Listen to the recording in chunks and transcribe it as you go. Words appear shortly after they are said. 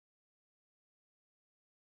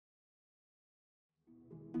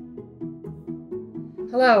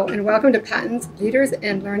Hello, and welcome to Patton's Leaders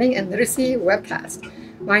in Learning and Literacy webcast.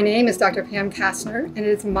 My name is Dr. Pam Kastner, and it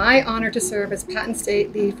is my honor to serve as Patton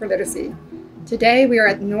State Lead for Literacy. Today, we are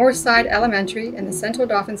at Northside Elementary in the Central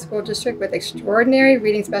Dauphin School District with extraordinary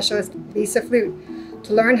reading specialist Lisa Flute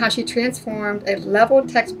to learn how she transformed a leveled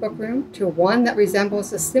textbook room to one that resembles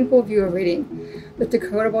the simple view of reading, with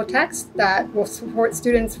decodable text that will support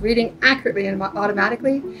students reading accurately and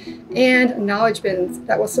automatically, and knowledge bins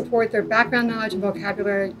that will support their background knowledge and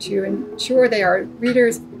vocabulary to ensure they are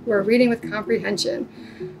readers who are reading with comprehension.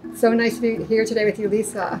 So nice to be here today with you,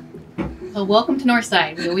 Lisa. Well, welcome to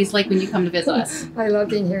Northside. We always like when you come to visit us. I love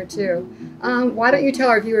being here too. Why don't you tell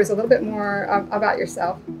our viewers a little bit more about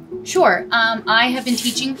yourself? Sure. I have been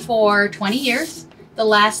teaching for 20 years. The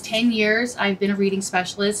last 10 years, I've been a reading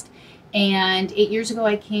specialist. And 8 years ago,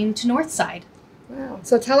 I came to Northside. Wow.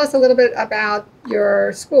 So tell us a little bit about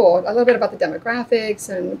your school, a little bit about the demographics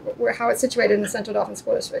and how it's situated in the Central Dauphin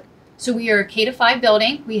School District. So we are a K-5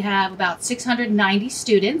 building. We have about 690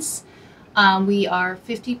 students. We are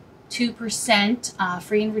 52%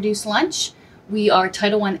 free and reduced lunch. We are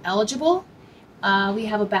Title I eligible. We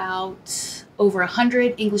have about over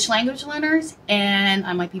 100 English language learners, and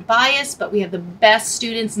I might be biased, but we have the best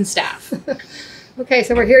students and staff. Okay,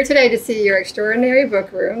 so we're here today to see your extraordinary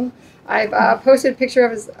book room. I've posted a picture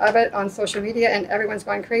of it on social media, and everyone's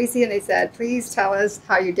gone crazy, and they said, please tell us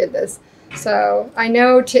how you did this. So I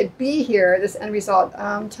know to be here, this end result,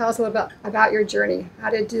 tell us a little bit about your journey.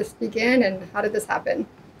 How did this begin, and how did this happen?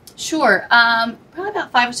 Sure. Probably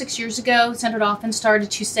about 5 or 6 years ago, Central Dauphin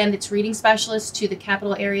started to send its reading specialists to the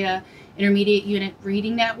Capital Area Intermediate Unit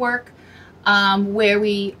Reading Network, where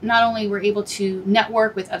we not only were able to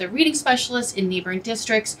network with other reading specialists in neighboring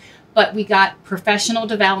districts, but we got professional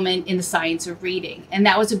development in the science of reading. And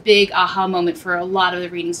that was a big aha moment for a lot of the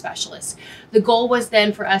reading specialists. The goal was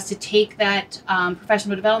then for us to take that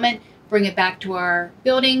professional development, bring it back to our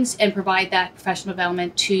buildings, and provide that professional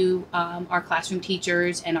development to our classroom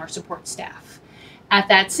teachers and our support staff. At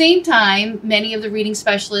that same time, many of the reading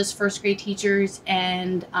specialists, first grade teachers,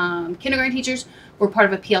 and kindergarten teachers were part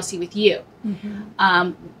of a PLC with you.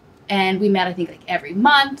 Mm-hmm. And we met, I think, like every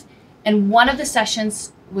month. And one of the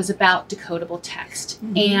sessions was about decodable text.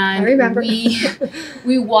 Mm-hmm. And I remember.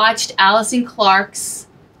 we watched Allison Clark's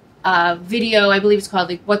video, I believe it's called,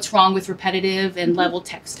 like, What's Wrong with Repetitive and Level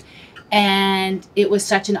Text. And it was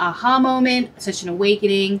such an aha moment, such an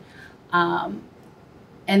awakening. And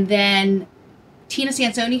then Tina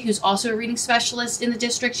Sansoni, who's also a reading specialist in the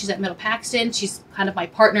district, she's at Middle Paxton. She's kind of my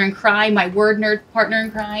partner in crime, my word nerd partner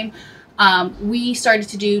in crime. We started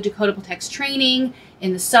to do decodable text training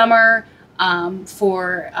in the summer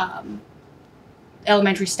for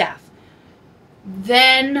elementary staff.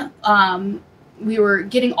 Then we were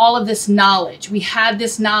getting all of this knowledge. We had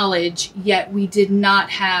this knowledge, yet we did not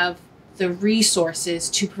have the resources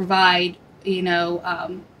to provide,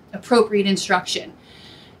 appropriate instruction.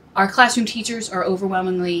 Our classroom teachers are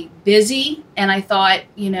overwhelmingly busy, and I thought,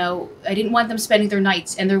 I didn't want them spending their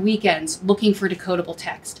nights and their weekends looking for decodable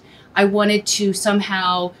text. I wanted to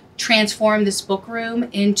somehow transform this book room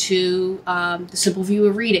into the simple view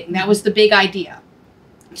of reading. That was the big idea.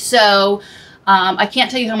 So I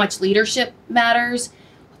can't tell you how much leadership matters.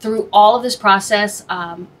 Through all of this process,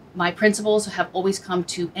 my principals have always come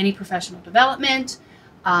to any professional development.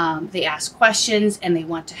 They ask questions and they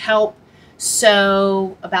want to help.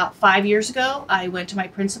 So about 5 years ago, I went to my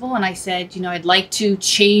principal and I said, I'd like to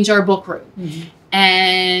change our book room. Mm-hmm.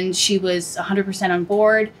 And she was 100% on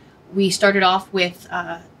board. We started off with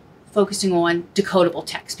focusing on decodable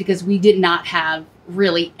text because we did not have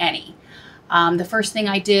really any. The first thing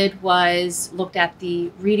I did was looked at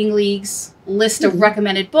the Reading League's list of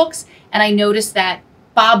recommended books, and I noticed that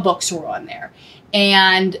Bob books were on there.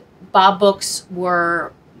 And Bob books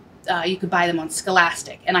were, you could buy them on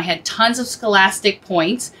Scholastic. And I had tons of Scholastic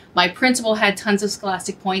points. My principal had tons of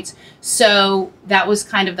Scholastic points. So that was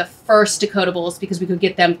kind of the first decodables because we could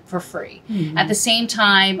get them for free. Mm-hmm. At the same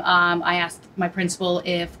time, I asked my principal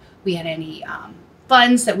if we had any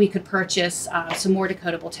funds that we could purchase some more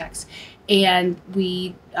decodable text. And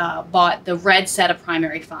we bought the red set of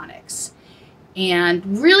primary phonics.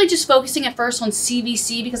 And really just focusing at first on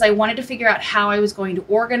CVC because I wanted to figure out how I was going to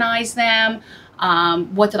organize them.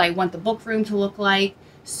 What did I want the book room to look like?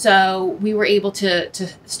 So we were able to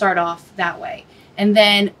start off that way. And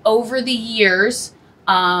then over the years,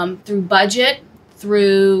 through budget,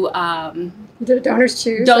 through you did a Donors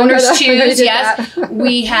Choose. Donors Choose, yes.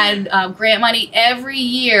 We had grant money. Every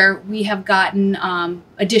year we have gotten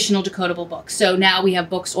additional decodable books. So now we have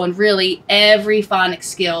books on really every phonics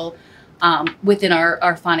skill within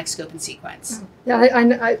our phonics scope and sequence. Yeah,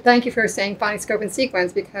 I thank you for saying phonics scope and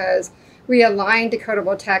sequence, because we align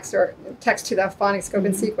decodable text or text to the phonics scope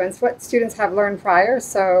and sequence, what students have learned prior.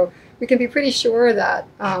 So we can be pretty sure that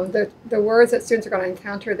the words that students are going to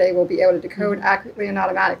encounter, they will be able to decode accurately and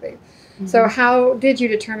automatically. So how did you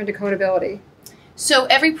determine decodability? So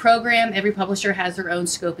every program, every publisher has their own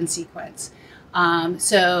scope and sequence.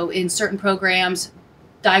 So in certain programs,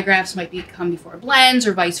 digraphs might come before blends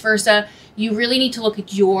or vice versa. You really need to look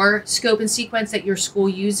at your scope and sequence that your school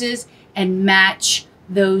uses and match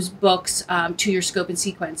those books to your scope and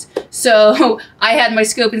sequence. So I had my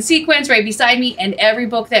scope and sequence right beside me, and every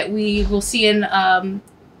book that we will see in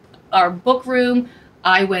our book room,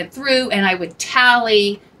 I went through and I would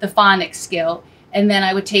tally the phonics skill, and then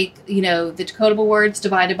I would take, you know, the decodable words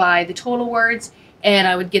divided by the total words, and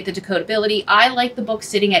I would get the decodability. I like the book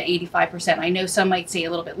sitting at 85%. I know some might say a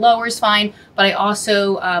little bit lower is fine, but I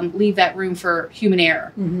also leave that room for human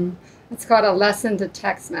error. It's called a lesson to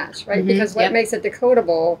text match, right? Because what makes it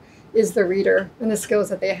decodable is the reader and the skills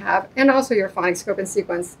that they have, and also your phonics scope and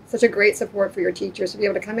sequence. Such a great support for your teachers to be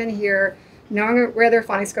able to come in here knowing where their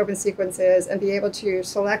phonics scope and sequence is, and be able to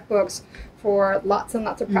select books for lots and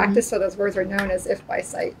lots of practice, so those words are known as if by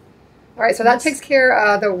sight. All right, so that takes care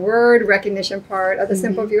of the word recognition part of the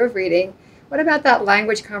simple view of reading. What about that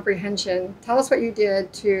language comprehension? Tell us what you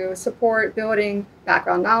did to support building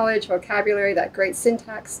background knowledge, vocabulary, that great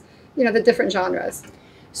syntax, you know, the different genres.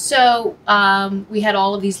 So we had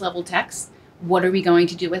all of these level texts. What are we going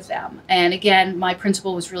to do with them? And again, my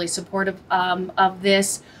principal was really supportive of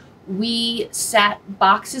this. We sat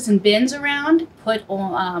boxes and bins around, put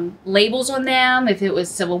labels on them, if it was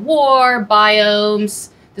Civil War,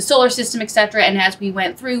 biomes, the solar system, etc. And as we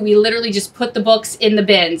went through, we literally just put the books in the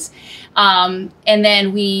bins. And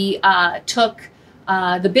then we took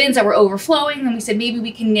the bins that were overflowing, and we said maybe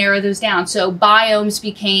we can narrow those down. So biomes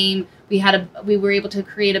became, we were able to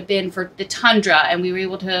create a bin for the tundra, and we were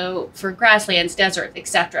able to for grasslands, desert,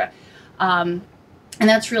 etc. And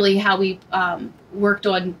that's really how we worked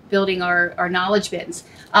on building our knowledge bins.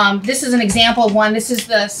 This is an example of one. This is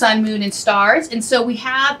the sun, moon, and stars. And so we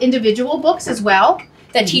have individual books as well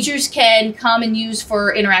that teachers can come and use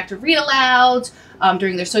for interactive read-alouds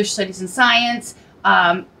during their social studies and science.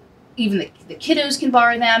 Even the kiddos can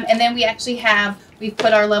borrow them. And then we actually we've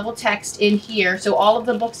put our level text in here. So all of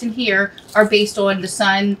the books in here are based on the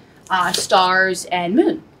sun, stars, and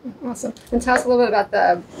moon. Awesome. And tell us a little bit about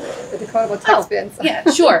the decodable text bins. Yeah,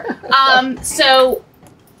 sure. So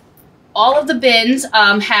all of the bins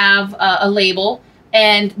have a label,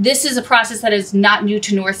 and this is a process that is not new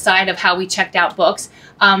to Northside of how we checked out books.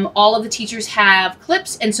 All of the teachers have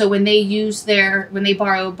clips, and so when they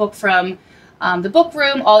borrow a book from the book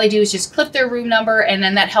room, all they do is just clip their room number, and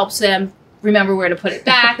then that helps them remember where to put it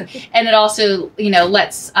back. And it also, you know,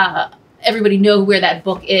 lets everybody know where that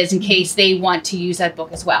book is in case they want to use that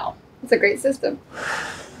book as well. It's a great system.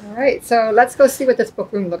 All right, so let's go see what this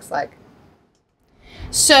book room looks like.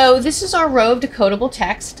 So this is our row of decodable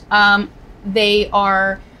text. They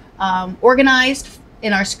are organized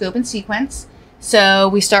in our scope and sequence. So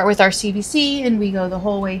we start with our CVC and we go the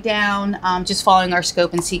whole way down, just following our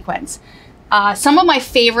scope and sequence. Some of my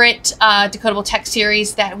favorite decodable text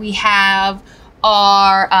series that we have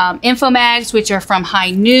are Infomags, which are from High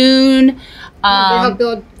Noon. They help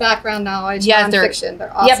build background knowledge, nonfiction.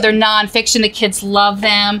 They're awesome. Yep, they're nonfiction. The kids love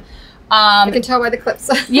them. I can tell by the clips.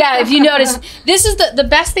 Yeah, if you notice, this is the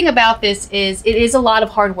best thing about this is it is a lot of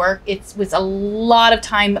hard work. It was a lot of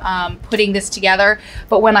time putting this together.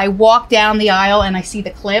 But when I walk down the aisle and I see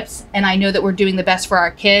the clips and I know that we're doing the best for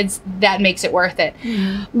our kids, that makes it worth it.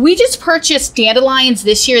 We just purchased dandelions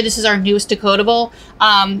this year. This is our newest decodable.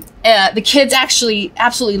 The kids actually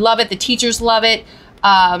absolutely love it. The teachers love it.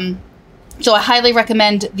 So I highly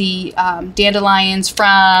recommend the dandelions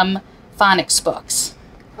from Phonics Books.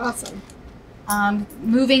 Awesome.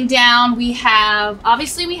 Moving down, we have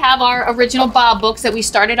our original Bob books that we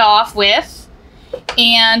started off with,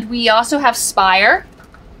 and we also have Spire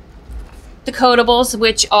decodables,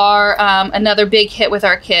 which are another big hit with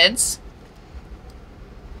our kids.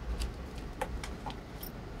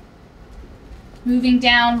 Moving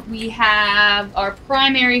down, we have our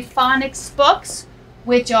primary phonics books,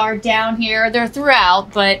 which are down here. They're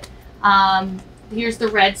throughout, but here's the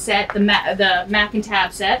red set, the Mac and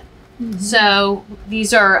Tab set. So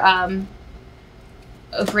these are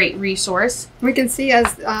a great resource. We can see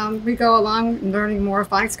as we go along learning more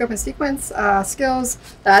phonics scope and sequence skills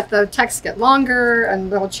that the texts get longer and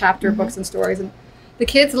little chapter books and stories. And the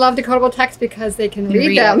kids love decodable text because they can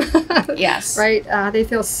read them. Yes. Right? They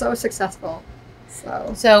feel so successful.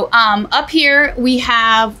 So up here we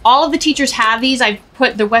have, all of the teachers have these. I've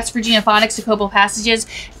put the West Virginia Phonics Decodable Passages.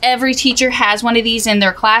 Every teacher has one of these in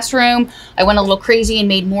their classroom. I went a little crazy and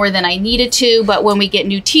made more than I needed to, but when we get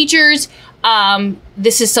new teachers,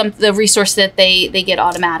 this is the resource that they get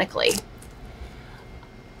automatically.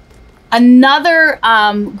 Another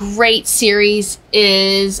great series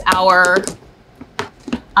is our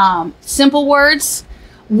simple words.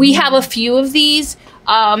 We have a few of these.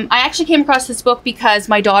 I actually came across this book because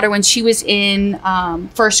my daughter, when she was in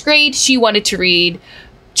first grade, she wanted to read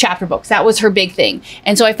chapter books. That was her big thing.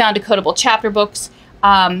 And so I found decodable chapter books.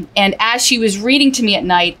 And as she was reading to me at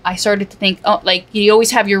night, I started to think, oh, like, you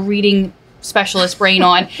always have your reading specialist brain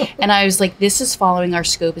on. And I was like, this is following our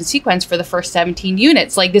scope and sequence for the first 17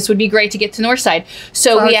 units. Like, this would be great to get to Northside.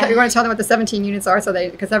 So you want to tell them what the 17 units are, so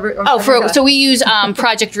so we use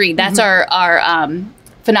Project Read. That's our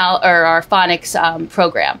phonics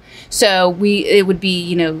program. So it would be,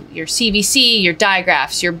 you know, your CVC, your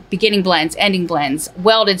digraphs, your beginning blends, ending blends,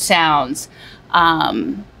 welded sounds,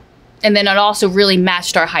 and then it also really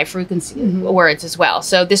matched our high frequency words as well.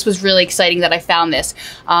 So this was really exciting that I found this.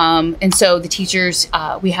 And so the teachers,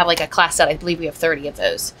 we have like a class set, I believe we have 30 of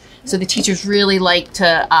those. So the teachers really like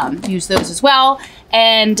to use those as well.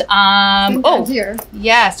 And here.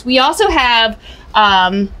 Yes, we also have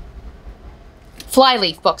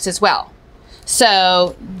flyleaf books as well.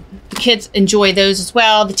 So the kids enjoy those as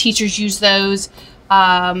well. The teachers use those.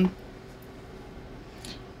 So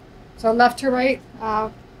left to right,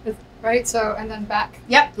 right? So, and then back.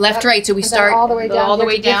 Yep, left to right. So we start all the way down.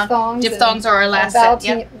 Diphthongs are our last set.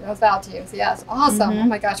 Yep. Those vowel teams, yes. Awesome. Oh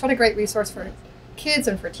my gosh, what a great resource for kids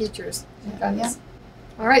and for teachers. Yeah.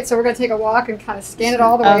 All right, so we're going to take a walk and kind of scan it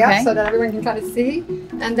all the way up so that everyone can kind of see.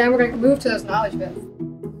 And then we're going to move to those knowledge bits.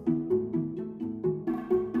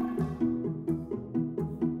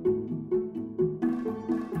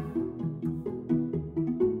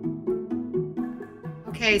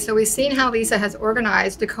 Okay, so we've seen how Lisa has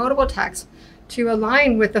organized decodable text to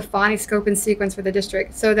align with the phonics scope and sequence for the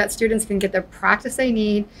district so that students can get the practice they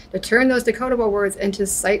need to turn those decodable words into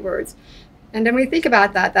sight words. And then when we think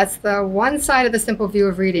about that, that's the one side of the simple view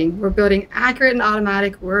of reading. We're building accurate and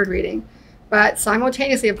automatic word reading. But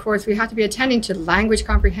simultaneously, of course, we have to be attending to language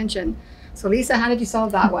comprehension. So Lisa, how did you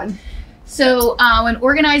solve that one? So when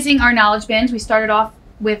organizing our knowledge bins, we started off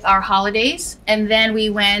with our holidays, and then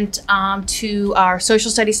we went to our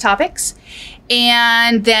social studies topics,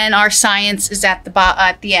 and then our science is at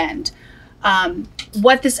the end.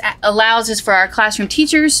 What this allows is for our classroom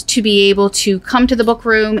teachers to be able to come to the book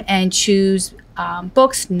room and choose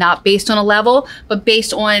books not based on a level, but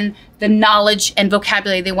based on the knowledge and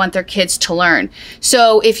vocabulary they want their kids to learn.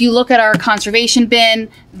 So if you look at our conservation bin,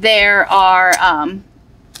 there are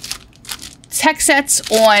text sets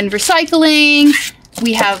on recycling.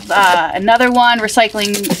 We have another one,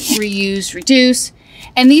 recycling, reuse, reduce.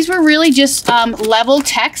 And these were really just level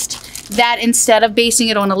text that instead of basing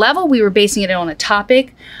it on a level, we were basing it on a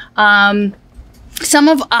topic. Some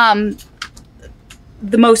of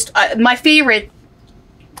the most, my favorite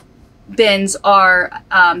bins are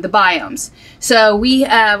the biomes. So we,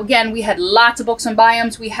 again, we had lots of books on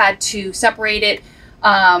biomes. We had to separate it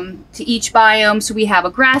to each biome. So we have a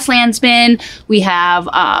grasslands bin, we have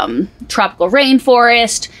tropical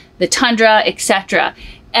rainforest, the tundra, etc.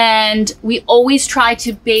 And we always try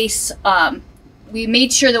to base, we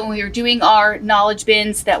made sure that when we were doing our knowledge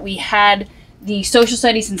bins that we had the social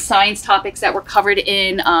studies and science topics that were covered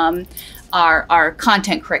in our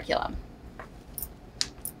content curriculum.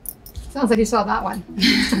 Sounds like you saw that one.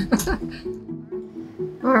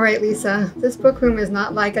 All right, Lisa, this book room is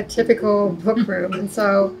not like a typical book room. And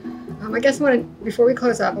so I guess before we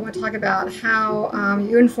close up, I want to talk about how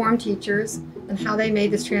you inform teachers and how they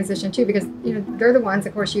made this transition too, because they're the ones,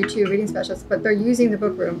 of course, you too, reading specialists, but they're using the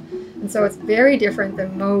book room. And so it's very different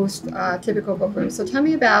than most typical book rooms. So tell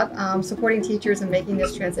me about supporting teachers and making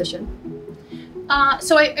this transition.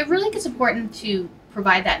 So I really think it's important to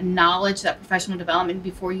provide that knowledge, that professional development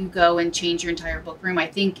before you go and change your entire book room. I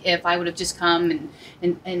think if I would have just come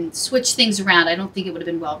and switched things around, I don't think it would have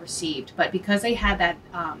been well received. But because I had that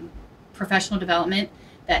professional development,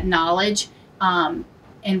 that knowledge,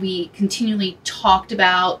 and we continually talked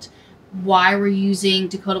about why we're using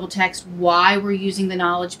decodable text, why we're using the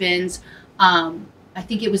knowledge bins, I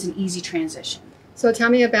think it was an easy transition. So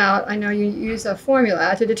tell me about, I know you use a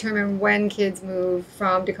formula to determine when kids move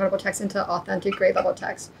from decodable text into authentic grade level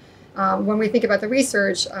text. When we think about the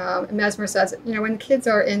research, Mesmer says, when kids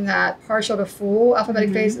are in that partial to full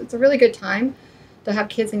alphabetic phase, it's a really good time to have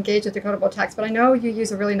kids engage with decodable text. But I know you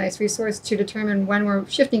use a really nice resource to determine when we're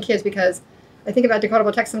shifting kids, because I think about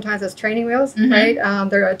decodable text sometimes as training wheels, right?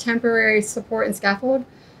 They're a temporary support and scaffold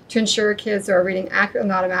to ensure kids are reading accurately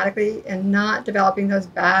and automatically and not developing those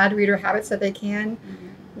bad reader habits that they can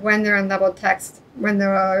when they're in leveled text, when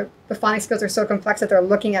the phonics skills are so complex that they're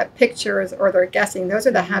looking at pictures or they're guessing. Those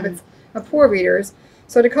are the habits of poor readers.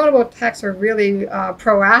 So decodable texts are really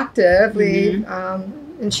proactively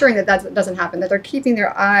ensuring that that doesn't happen, that they're keeping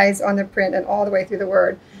their eyes on the print and all the way through the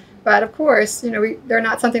word. But of course, they're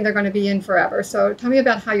not something they're going to be in forever. So tell me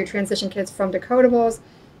about how you transition kids from decodables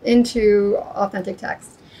into authentic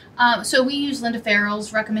text. So we use Linda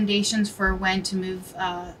Farrell's recommendations for when to move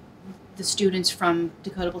the students from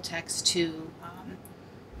decodable text to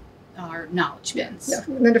our knowledge bins. Yeah,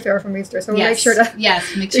 Linda Farrell from Reaster. So we'll make sure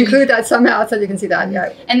to include that somehow so you can see that.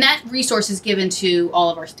 Yeah. And that resource is given to all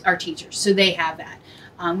of our teachers, so they have that.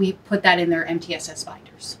 We put that in their MTSS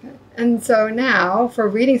binders. Okay. And so now for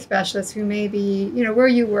reading specialists who may be, where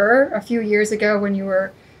you were a few years ago when you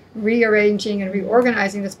were rearranging and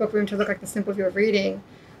reorganizing this book room to look like the simple view of reading,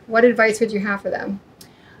 what advice would you have for them?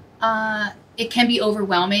 It can be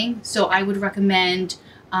overwhelming, so I would recommend,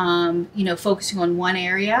 focusing on one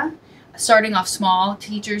area. Starting off small.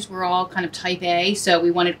 Teachers were all kind of type A, so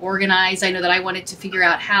we wanted organized. I know that I wanted to figure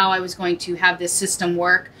out how I was going to have this system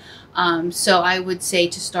work. So I would say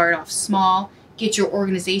to start off small, get your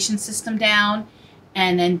organization system down,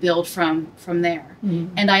 and then build from there.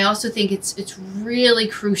 And I also think it's really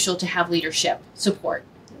crucial to have leadership support.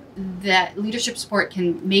 That leadership support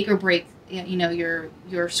can make or break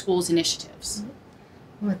your school's initiatives.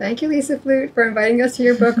 Well, thank you, Lisa Flute, for inviting us to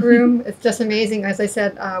your book room. It's just amazing. As I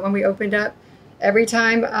said, when we opened up, every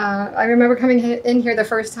time, I remember coming in here the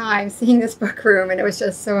first time, seeing this book room, and it was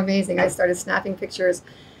just so amazing. I started snapping pictures.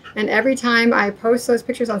 And every time I post those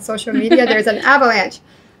pictures on social media, there's an avalanche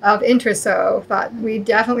of interest. So I thought we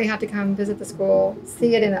definitely have to come visit the school,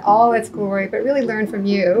 see it in all its glory, but really learn from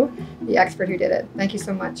you, the expert who did it. Thank you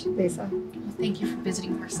so much, Lisa. Well, thank you for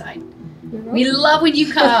visiting Northside. We love when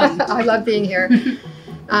you come. I love being here.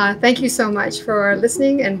 Thank you so much for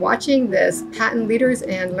listening and watching this Patent Leaders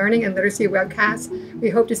and Learning and Literacy webcast. We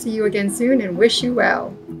hope to see you again soon and wish you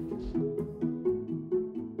well.